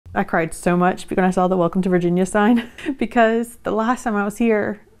I cried so much when I saw the Welcome to Virginia sign because the last time I was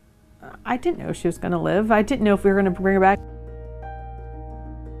here, I didn't know she was going to live. I didn't know if we were going to bring her back.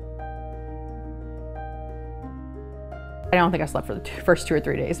 I don't think I slept for the first 2 or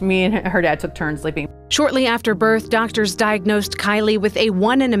 3 days. Me and her dad took turns sleeping. Shortly after birth, doctors diagnosed Kylie with a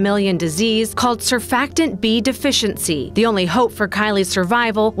 1 in a million disease called Surfactant B Deficiency. The only hope for Kylie's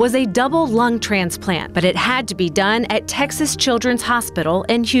survival was a double lung transplant, but it had to be done at Texas Children's Hospital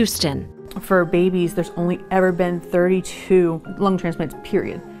in Houston. For babies, there's only ever been 32 lung transplants,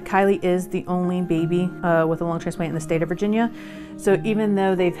 period. Kylie is the only baby with a lung transplant in the state of Virginia. So even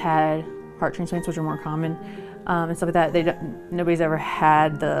though they've had heart transplants, which are more common, and stuff like that, nobody's ever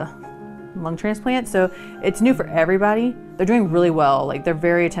had the lung transplant, so it's new for everybody. They're doing really well, like they're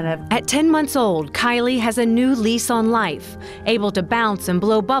very attentive. At 10 months old, Kylie has a new lease on life, able to bounce and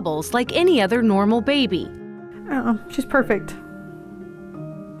blow bubbles like any other normal baby. She's perfect.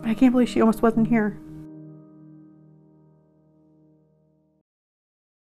 I can't believe she almost wasn't here.